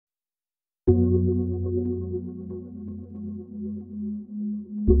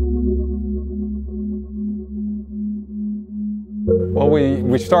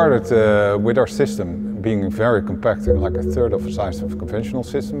we started with our system being very compact, like a third of the size of conventional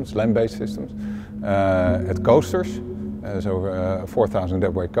systems, land-based systems, at coasters, so a 4,000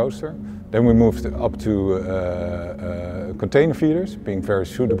 deadweight coaster. Then we moved up to container feeders, being very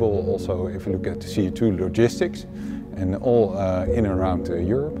suitable also if you look at the CO2 logistics, and all in and around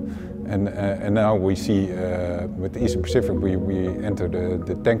Europe. And now we see with the Eastern Pacific we enter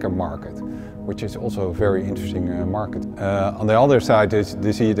the tanker market, which is also a very interesting market. On the other side,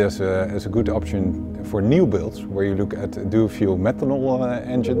 they see it as a good option for new builds, where you look at dual-fuel methanol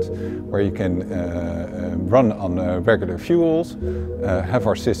engines, where you can run on regular fuels, have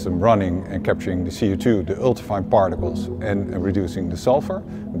our system running and capturing the CO2, the ultrafine particles, and reducing the sulfur,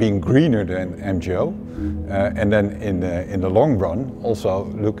 being greener than MGO. And then in the long run, also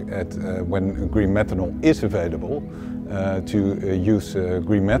look at when green methanol is available, to use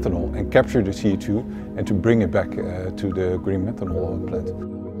green methanol and capture the CO2 and to bring it back to the green methanol plant.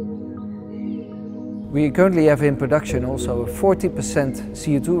 We currently have in production also a 40%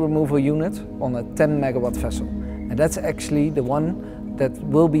 CO2 removal unit on a 10 megawatt vessel. And that's actually the one that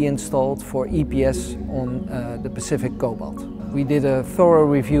will be installed for EPS on the Pacific Cobalt. We did a thorough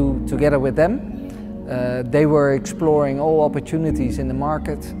review together with them. They were exploring all opportunities in the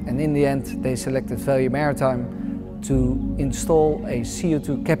market, and in the end they selected Value Maritime to install a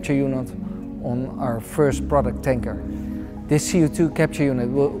CO2 capture unit on our first product tanker. This CO2 capture unit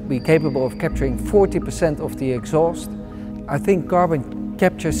will be capable of capturing 40% of the exhaust. I think carbon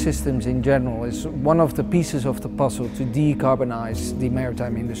capture systems in general is one of the pieces of the puzzle to decarbonize the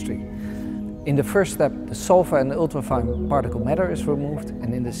maritime industry. In the first step, the sulfur and the ultrafine particle matter is removed,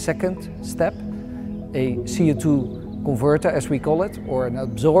 and in the second step, a CO2 converter, as we call it, or an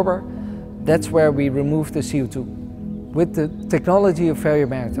absorber, that's where we remove the CO2. With the technology of Value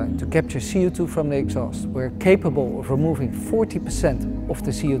Maritime to capture CO2 from the exhaust, we're capable of removing 40% of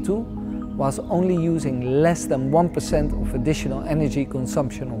the CO2 whilst only using less than 1% of additional energy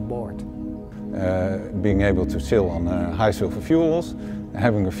consumption on board. Being able to sail on high sulfur fuels,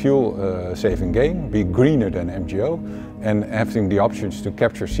 having a fuel saving gain, be greener than MGO, and having the options to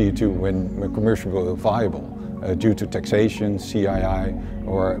capture CO2 when commercially viable. Due to taxation, CII,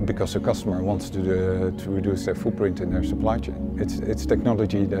 or because the customer wants to reduce their footprint in their supply chain. It's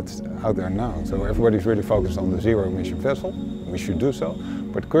technology that's out there now, so everybody's really focused on the zero-emission vessel. We should do so,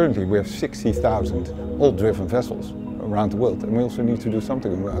 but currently we have 60,000 oil-driven vessels around the world, and we also need to do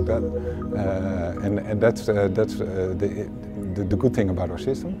something about that. And that's the good thing about our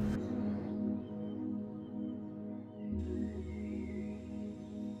system.